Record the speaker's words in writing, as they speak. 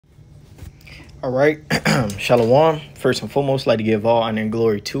All right. Shalom. First and foremost, like to give all honor and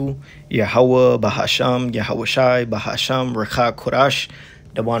glory to Yahweh, Bahasham, Yahweh Shai, Bahasham, Rekha Kodash.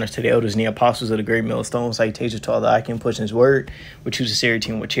 Double honors to the elders and the apostles of the great millstone. Salutations to all that I can push his word with true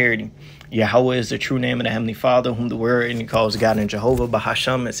sincerity and with charity. Yahweh is the true name of the Heavenly Father, whom the word and he calls God and Jehovah.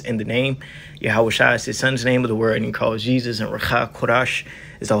 Bahasham is in the name. Yahweh Shai is his son's name of the word and he calls Jesus. And Rekha Kodash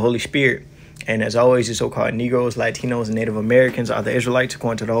is the Holy Spirit. And as always, the so-called Negroes, Latinos, and Native Americans are the Israelites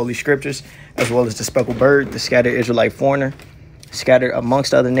according to the Holy Scriptures, as well as the speckled bird, the scattered Israelite foreigner, scattered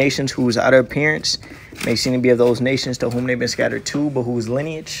amongst other nations, whose outer appearance may seem to be of those nations to whom they've been scattered to, but whose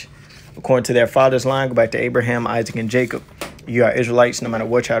lineage, according to their father's line, go back to Abraham, Isaac, and Jacob. You are Israelites, no matter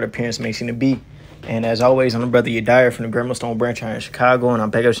what your outer appearance may seem to be. And as always, I'm the brother Yediah from the Great Millstone branch here in Chicago, and I'm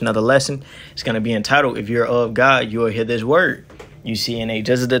back with another lesson. It's going to be entitled, If You're of God, You'll Hear This Word. You see, and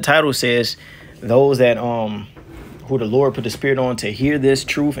just as the title says, those that who the Lord put the Spirit on to hear this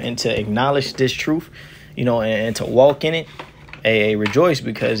truth and to acknowledge this truth, you know, and to walk in it, rejoice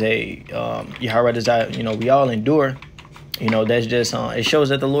because Yahweh desire, you know, we all endure. You know, that's just it shows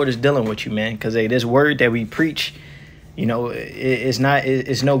that the Lord is dealing with you, man, because this word that we preach, you know, it's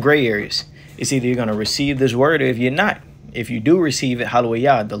no gray areas. It's either you're gonna receive this word or if you're not. If you do receive it,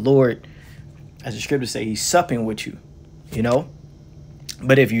 hallelujah, the Lord, as the scriptures say, he's supping with you, you know.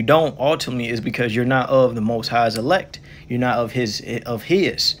 But if you don't, ultimately, it's because you're not of the Most High's elect. You're not of his,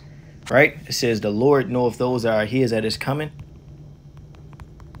 right? It says the Lord knoweth those that are his that is coming.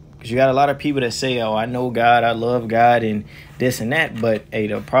 Because you got a lot of people that say, oh, I know God, I love God, and this and that. But hey,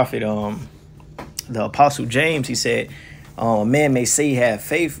 the prophet, the apostle James, he said, man may say he have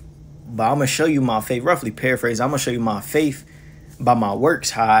faith, but I'm gonna show you my faith. Roughly paraphrase, I'm gonna show you my faith by my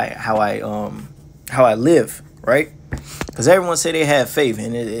works, how I live, right? Because everyone say they have faith,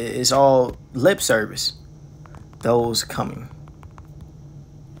 and it's all lip service. Those coming.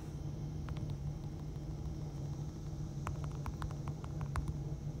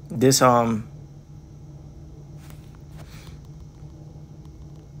 This it's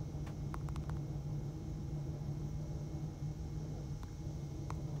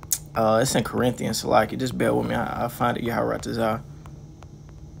in Corinthians, so like, just bear with me. I find it Yahweh Tazah.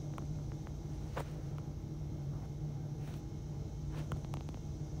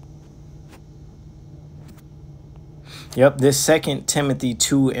 Yep, this 2 Timothy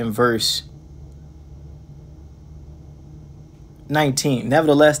 2 and verse 19.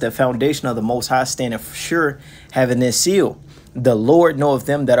 Nevertheless, the foundation of the Most High standeth sure, having this seal. The Lord knoweth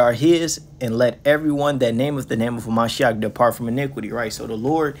them that are his, and let everyone that nameth the name of Mashiach depart from iniquity. Right, so the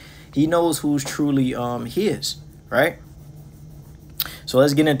Lord, he knows who's truly his, right? So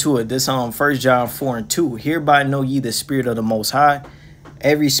let's get into it. This 1 John 4 and 2. Hereby know ye the spirit of the Most High.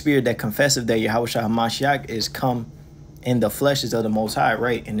 Every spirit that confesseth that Yahweh Mashiach is come in the flesh is of the Most High,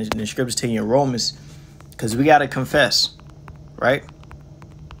 right? And the scriptures tell you in Romans, because we got to confess, right?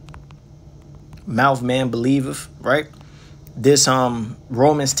 Mouth man believeth, right? This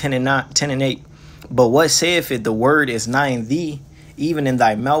Romans 10 and 8. But what saith it? The word is nigh in thee, even in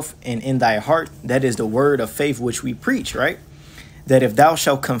thy mouth and in thy heart. That is the word of faith which we preach, right? That if thou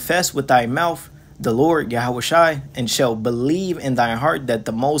shalt confess with thy mouth the Lord Yahweh Shai, and shalt believe in thy heart that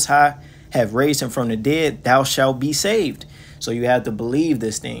the Most High have raised him from the dead, thou shalt be saved. So you have to believe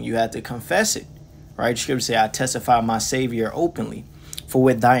this thing. You have to confess it, right? Scripture say, I testify my Savior openly. For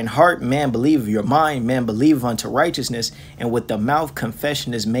with thine heart man believeth, your mind man believeth unto righteousness, and with the mouth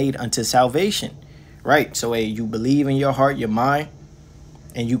confession is made unto salvation, right? So you believe in your heart, your mind,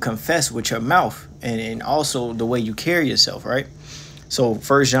 and you confess with your mouth, and also the way you carry yourself, right? So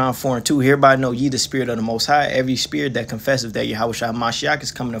 1 John 4 and 2, hereby know ye the spirit of the Most High. Every spirit that confesseth that Yahweh Shai Mashiach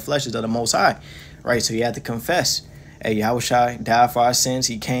is come in the flesh is of the Most High, right? So you have to confess. Hey, Yahweh Shai died for our sins.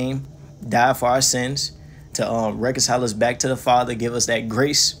 He came, died for our sins to reconcile us back to the Father, give us that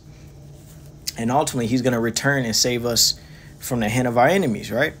grace. And ultimately, he's going to return and save us from the hand of our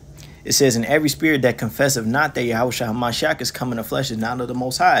enemies, right? It says, in every spirit that confesseth not that Yahweh Shai Mashiach is come in the flesh is not of the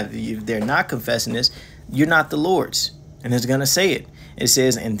Most High. If they're not confessing this, you're not the Lord's. And it's going to say it. It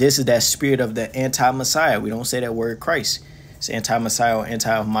says, and this is that spirit of the anti-Messiah. We don't say that word Christ. It's anti-Messiah or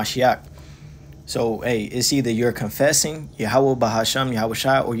anti-Mashiach. So, hey, it's either you're confessing Yahweh Bahasham, Yahweh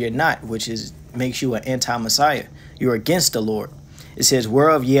Shai, or you're not, which makes you an anti-Messiah. You're against the Lord. It says,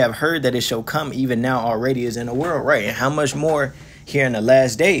 whereof ye have heard that it shall come, even now already is in the world, right? And how much more here in the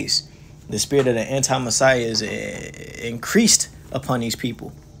last days? The spirit of the anti-Messiah is increased upon these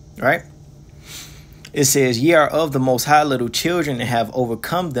people, right? It says, ye are of the Most High, little children, and have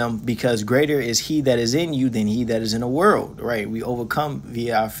overcome them, because greater is he that is in you than he that is in the world, right? We overcome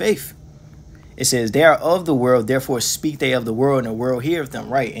via our faith. It says, they are of the world, therefore speak they of the world, and the world heareth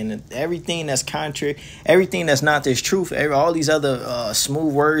them. Right. And everything that's contrary, everything that's not this truth, all these other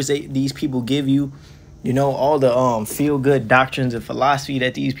smooth words that these people give you, you know, all the feel-good doctrines and philosophy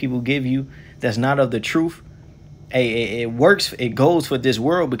that these people give you that's not of the truth, it works, it goes for this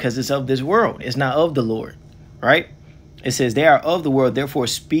world because it's of this world. It's not of the Lord, right? It says, they are of the world, therefore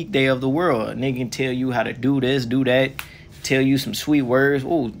speak they of the world. And they can tell you how to do this, do that, tell you some sweet words.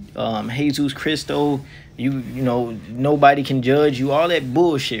 Oh, Jesus Christo, you know, nobody can judge you, all that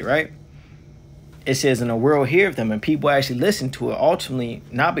bullshit, right? It says, in the world heareth them, and people actually listen to it, ultimately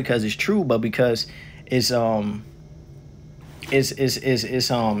not because it's true, but because it's not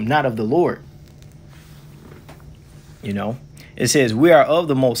of the Lord. You know, it says, we are of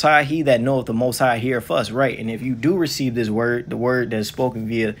the Most High, he that knoweth the Most High heareth us. Right. And if you do receive this word, the word that is spoken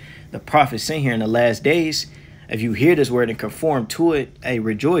via the prophets sent here in the last days, if you hear this word and conform to it,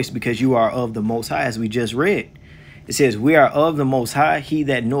 rejoice, because you are of the Most High, as we just read. It says, we are of the Most High, he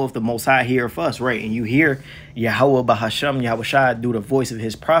that knoweth the Most High heareth us. Right. And you hear Yahweh Bahasham, Yahweh Shai, through the voice of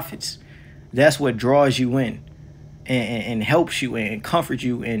his prophets. That's what draws you in and helps you and comforts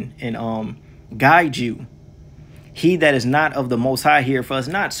you and guides you. He that is not of the Most High heareth us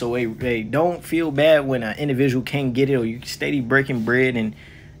not. So don't feel bad when an individual can't get it, or you steady breaking bread and,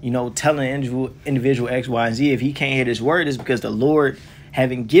 you know, telling individual X, Y, and Z. If he can't hear this word, it's because the Lord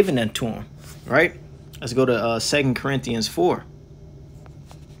haven't given it to him, right? Let's go to 2 Corinthians 4.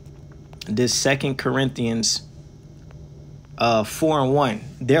 This 2 Corinthians 4:1.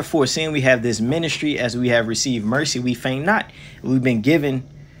 Therefore, seeing we have this ministry, as we have received mercy, we faint not. We've been given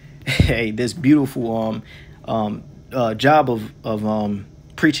this beautiful job of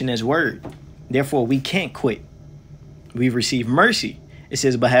preaching his word. Therefore, we can't quit. We've received mercy. It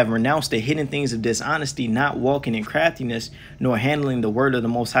says, but have renounced the hidden things of dishonesty, not walking in craftiness, nor handling the word of the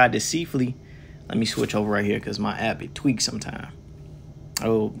Most High deceitfully. Let me switch over right here because my app, it tweaks sometime.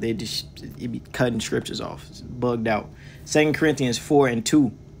 Oh, it be cutting scriptures off. It's bugged out. 2 Corinthians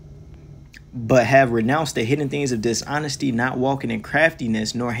 4:2. But have renounced the hidden things of dishonesty, not walking in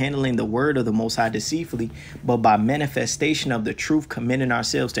craftiness, nor handling the word of the Most High deceitfully, but by manifestation of the truth, commending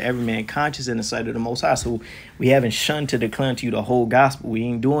ourselves to every man conscious in the sight of the Most High. So we haven't shunned to declare to you the whole gospel. We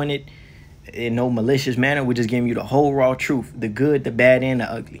ain't doing it in no malicious manner. We're just giving you the whole raw truth, the good, the bad, and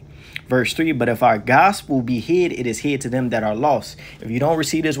the ugly. Verse 3, but if our gospel be hid, it is hid to them that are lost. If you don't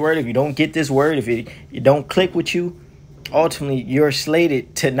receive this word, if you don't get this word, if it don't click with you, ultimately you're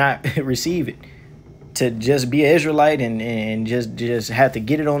slated to not receive it, to just be an Israelite and just have to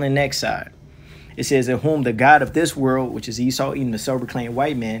get it on the next side. It says, in whom the God of this world, which is Esau, Edom, the sober-claimed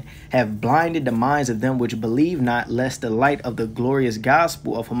white man, have blinded the minds of them which believe not, lest the light of the glorious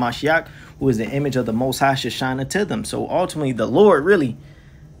gospel of Hamashiach, who is the image of the Most High, should shine unto them. So ultimately the Lord really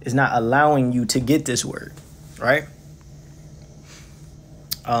is not allowing you to get this word, right?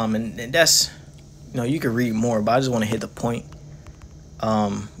 And that's, you know, you can read more, but I just want to hit the point.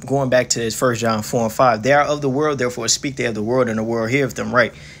 Going back to this 1 John 4:5, they are of the world, therefore speak they of the world, and the world heareth them,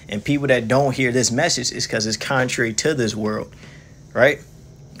 right? And people that don't hear this message is because it's contrary to this world, right?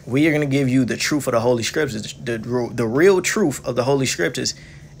 We are going to give you the truth of the Holy Scriptures. The real truth of the Holy Scriptures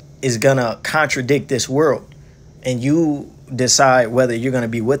is going to contradict this world. And you decide whether you're going to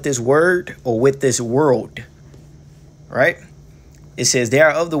be with this word or with this world, right? It says, they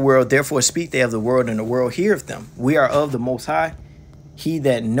are of the world, therefore speak they of the world, and the world heareth them. We are of the Most High. He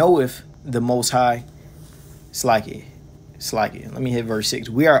that knoweth the Most High, it's like it. Let me hit verse 6.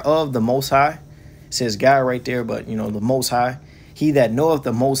 We are of the Most High. It says God right there, but, you know, the Most High. He that knoweth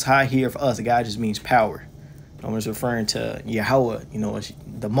the Most High heareth us. God just means power. I was referring to Yahweh, you know,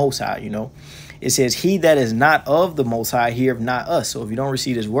 the Most High, you know. It says, he that is not of the Most High heareth not us. So if you don't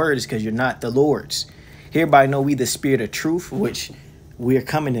receive his word, it's because you're not the Lord's. Hereby know we the spirit of truth, which we are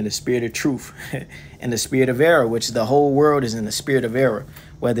coming in the spirit of truth, and the spirit of error, which the whole world is in the spirit of error,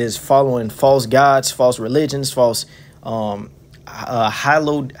 whether it's following false gods, false religions, false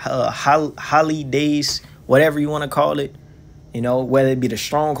holidays, whatever you want to call it, you know, whether it be the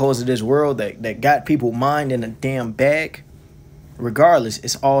strongholds of this world that got people's mind in a damn bag. Regardless,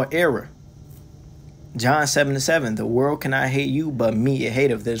 it's all error. John 7:7, the world cannot hate you, but me it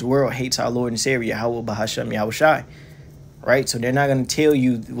hateth. This world hates our Lord and Savior, Yahweh Bahasham Yahweh Shai. Right? So they're not going to tell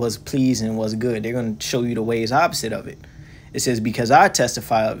you what's pleasing and what's good. They're going to show you the ways opposite of it. It says, because I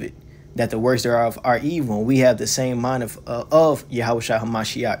testify of it, that the works thereof are evil, and we have the same mind of Yahweh Shai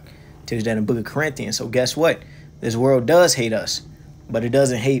HaMashiach. Tells that in the book of Corinthians. So guess what? This world does hate us, but it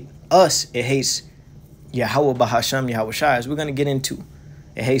doesn't hate us. It hates Yahweh Bahasham Yahweh Shai, as we're going to get into.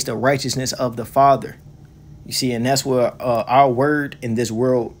 It hates the righteousness of the Father. You see, and that's where our word in this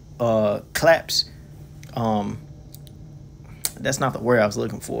world claps. That's not the word I was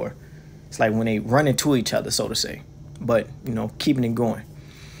looking for. It's like when they run into each other, so to say. But, you know, keeping it going.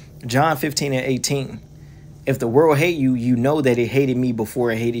 John 15:18. If the world hate you, you know that it hated me before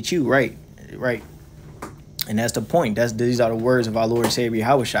it hated you. Right. Right. And that's the point. These are the words of our Lord and Savior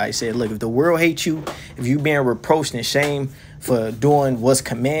Yahushua. He said, look, if the world hates you, if you being reproached and shamed for doing what's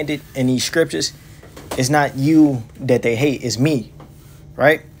commanded in these scriptures, it's not you that they hate, it's me.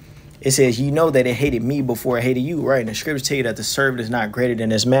 Right? It says, you know that it hated me before it hated you, right? And the scriptures tell you that the servant is not greater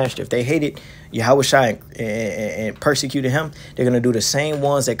than his master. If they hated Yahushua and persecuted him, they're going to do the same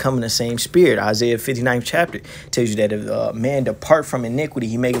ones that come in the same spirit. Isaiah 59th chapter tells you that if a man depart from iniquity,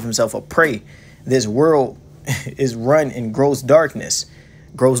 he maketh himself a prey. This world is run in gross darkness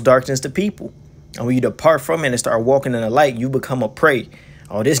to people. And when you depart from it and start walking in the light, you become a prey.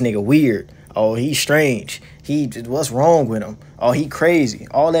 Oh, this nigga weird. Oh, he's strange. What's wrong with him? Oh, he crazy.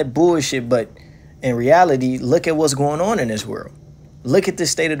 All that bullshit. But in reality, look at what's going on in this world. Look at the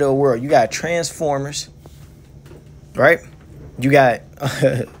state of the world. You got Transformers, right? You got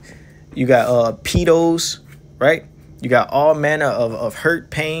pedos, right? You got all manner of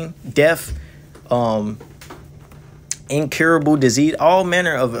hurt, pain, death, incurable disease, all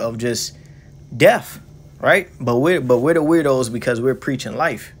manner of just death, right? But we're the weirdos because we're preaching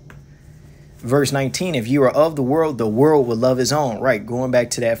life. Verse 19, if you are of the world will love his own. Right, going back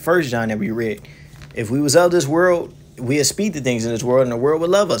to that first John that we read. If we was of this world, we'd speak the things in this world and the world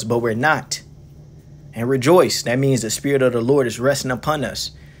would love us, but we're not. And rejoice. That means the Spirit of the Lord is resting upon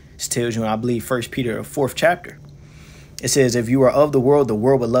us. It tells you in, I believe, 1 Peter, the 4th chapter. It says, if you are of the world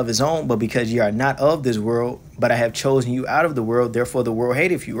would love his own, but because you are not of this world, but I have chosen you out of the world, therefore the world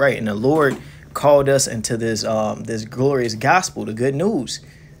hateth you. Right, and the Lord called us into this glorious gospel, the good news,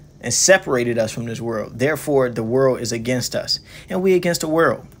 and separated us from this world. Therefore, the world is against us, and we against the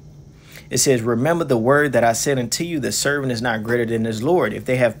world. It says, remember the word that I said unto you, the servant is not greater than his Lord. If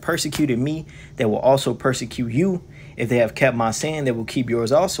they have persecuted me, they will also persecute you. If they have kept my saying, they will keep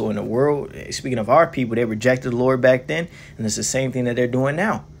yours also. In the world, speaking of our people, they rejected the Lord back then, and it's the same thing that they're doing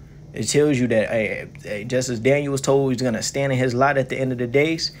now. It tells you that just as Daniel was told he's going to stand in his light at the end of the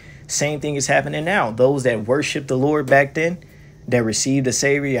days, same thing is happening now. Those that worship the Lord back then, that received the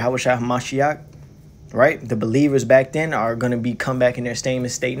Savior, Yahushua HaMashiach, right? The believers back then are going to come back in their same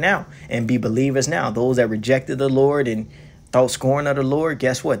state now and be believers now. Those that rejected the Lord and thought scorn of the Lord,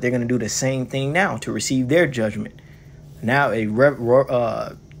 guess what? They're going to do the same thing now to receive their judgment. Now,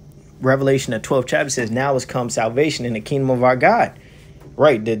 Revelation, the 12th chapter says, now has come salvation in the kingdom of our God.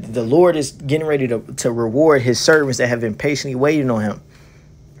 Right? The Lord is getting ready to reward his servants that have been patiently waiting on him.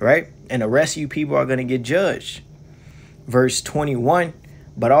 Right? And the rest of you people are going to get judged. Verse 21,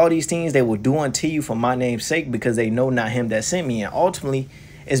 but all these things they will do unto you for my name's sake, because they know not him that sent me. And ultimately,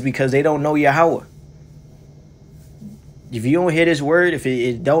 it's because they don't know Yahweh. If you don't hear this word, if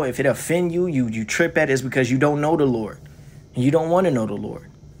it offend you, you trip at it, it's because you don't know the Lord. And you don't want to know the Lord.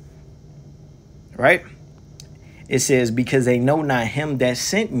 Right? It says, because they know not him that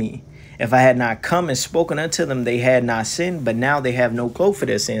sent me. If I had not come and spoken unto them, they had not sinned, but now they have no cloak for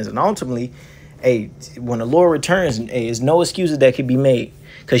their sins. And ultimately, when the Lord returns, there's no excuses that can be made,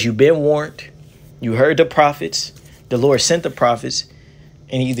 because you've been warned. You heard the prophets. The Lord sent the prophets,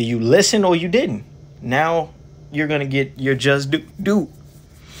 and either you listened or you didn't. Now you're going to get your just due.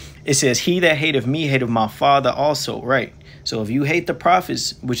 It says, he that hateth me hateth my Father also. Right. So if you hate the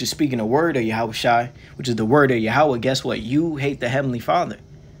prophets, which is speaking the word of Yahushua, which is the word of Yahweh, guess what? You hate the Heavenly Father,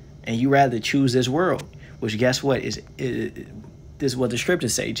 and you rather choose this world, which guess what? This is what the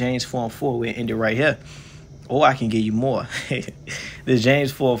scriptures say. James 4:4. We'll end it right here. Or I can give you more. This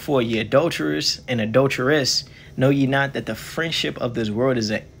James 4:4. Ye adulterers and adulteress, know ye not that the friendship of this world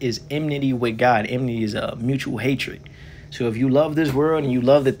is enmity with God? Enmity is a mutual hatred. So if you love this world and you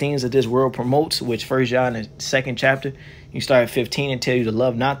love the things that this world promotes, which 1 John, the 2nd chapter, you start at 15 and tell you to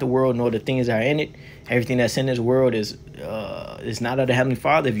love not the world nor the things that are in it. Everything that's in this world is not of the Heavenly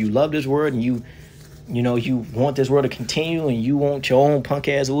Father. If you love this world and you want this world to continue and you want your own punk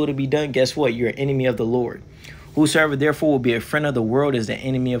ass will to be done, guess what? You're an enemy of the Lord. Whosoever therefore will be a friend of the world is the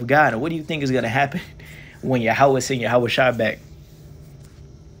enemy of God. And what do you think is going to happen when Yahweh send Yahushua back?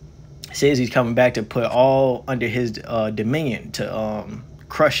 It says he's coming back to put all under his dominion, to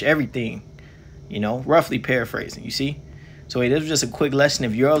crush everything, roughly paraphrasing, you see? So hey, this was just a quick lesson.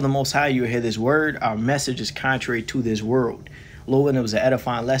 If you're of the Most High, you'll hear this word. Our message is contrary to this world. Lord, it was an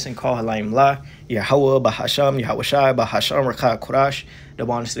edifying lesson called Halayim La, Yahweh, Bahasham, Yahushai, Bahasham, Rakha, Kurash, the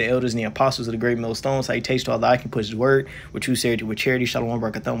bonus to the elders and the apostles of the great millstones. How you taste all that I can push his word with true sincerity, with charity. Shalom,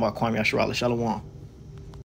 Barakatham, Wa Kwam Yasharala. Shalom.